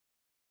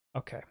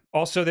Okay.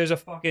 Also, there's a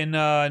fucking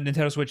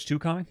Nintendo Switch 2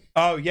 coming.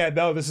 Oh yeah,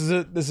 no, this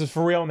is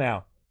for real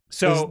now.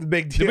 So this is the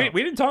big deal.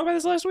 We didn't talk about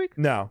this last week?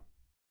 No.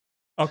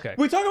 Okay.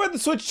 We talk about the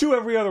Switch 2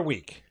 every other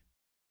week.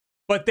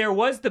 But there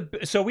was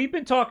so we've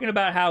been talking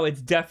about how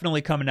it's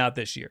definitely coming out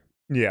this year.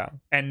 Yeah.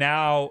 And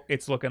now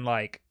it's looking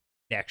like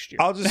next year.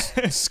 I'll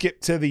just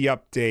skip to the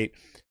update.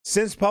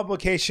 Since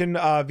publication,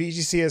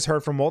 VGC has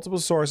heard from multiple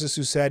sources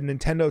who said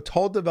Nintendo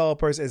told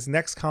developers its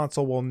next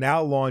console will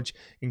now launch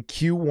in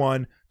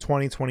Q1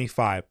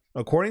 2025.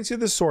 According to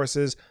the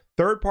sources,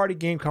 third-party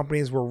game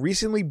companies were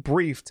recently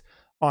briefed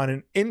on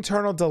an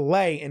internal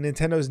delay in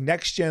Nintendo's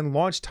next-gen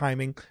launch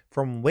timing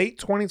from late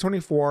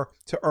 2024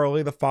 to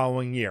early the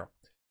following year.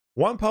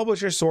 One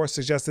publisher source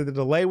suggested the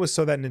delay was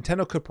so that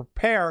Nintendo could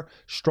prepare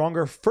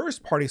stronger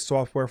first-party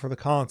software for the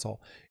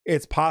console.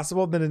 It's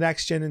possible that the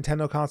next-gen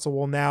Nintendo console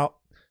will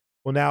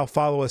now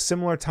follow a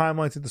similar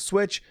timeline to the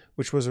Switch,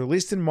 which was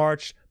released in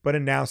March but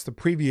announced the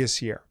previous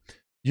year.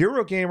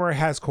 Eurogamer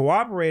has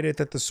corroborated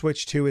that the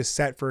Switch 2 is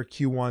set for a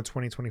Q1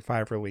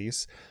 2025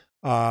 release.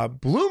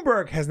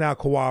 Bloomberg has now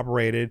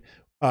corroborated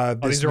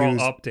these are all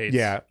updates.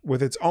 Yeah,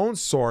 with its own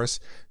source.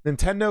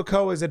 Nintendo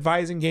Co. is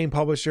advising game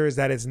publishers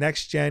that its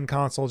next generation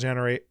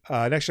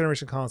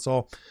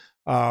console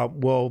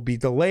will be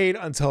delayed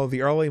until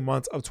the early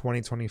months of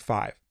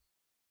 2025.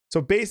 So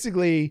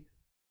basically,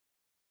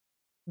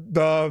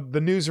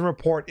 the news and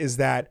report is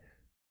that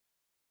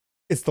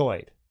it's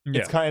delayed.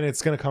 Yeah.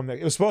 It's going to come.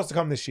 It was supposed to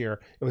come this year.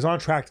 It was on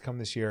track to come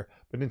this year,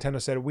 but Nintendo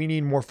said we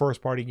need more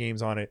first party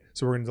games on it,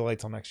 so we're going to delay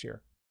till next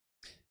year.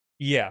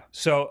 Yeah.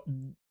 So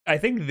I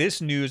think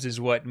this news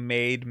is what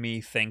made me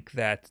think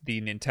that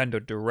the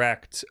Nintendo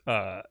Direct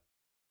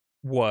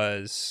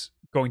was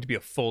going to be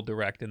a full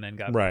Direct and then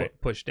got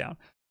pushed down.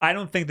 I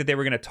don't think that they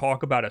were going to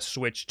talk about a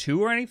Switch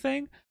 2 or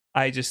anything.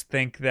 I just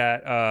think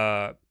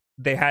that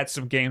they had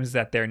some games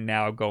that they're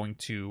now going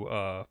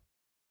to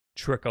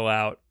trickle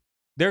out.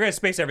 They're going to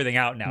space everything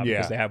out now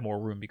because they have more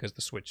room because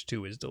the Switch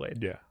 2 is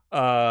delayed. Yeah.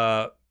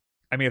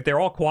 I mean, if they're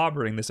all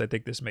corroborating this, I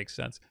think this makes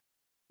sense.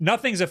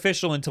 Nothing's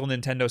official until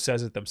Nintendo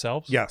says it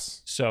themselves.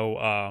 Yes.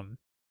 So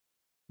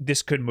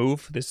this could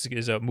move. This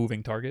is a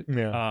moving target.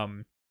 Yeah.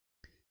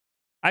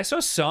 I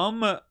saw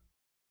some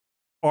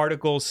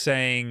articles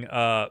saying,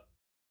 well,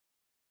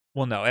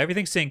 no,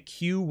 everything's saying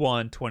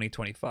Q1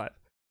 2025.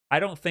 I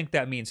don't think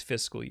that means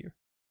fiscal year.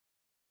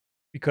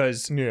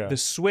 Because the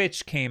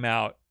Switch came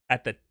out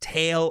at the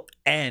tail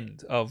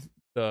end of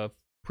the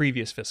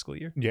previous fiscal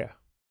year. Yeah.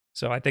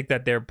 So I think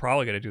that they're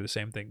probably going to do the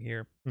same thing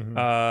here.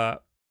 Mm-hmm.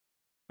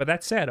 But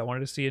that said, I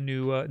wanted to see a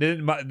new the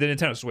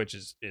Nintendo Switch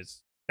is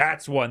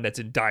that's one that's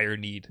in dire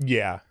need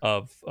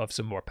of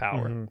some more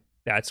power. Mm-hmm.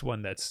 That's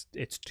one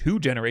it's 2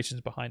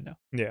 generations behind now.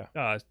 Yeah.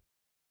 It's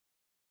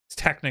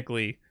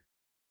technically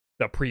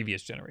the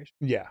previous generation.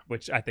 Yeah.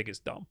 Which I think is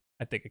dumb.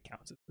 I think it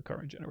counts as the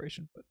current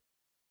generation, but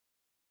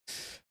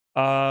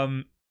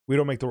we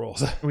don't make the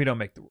rules. We don't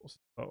make the rules.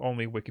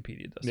 Only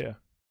Wikipedia does. Yeah.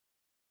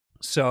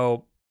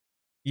 So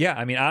yeah,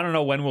 I mean, I don't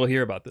know when we'll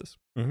hear about this.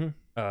 Mm-hmm.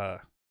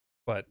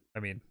 But I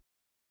mean,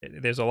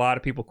 there's a lot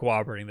of people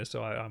corroborating this,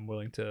 so I'm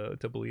willing to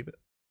believe it.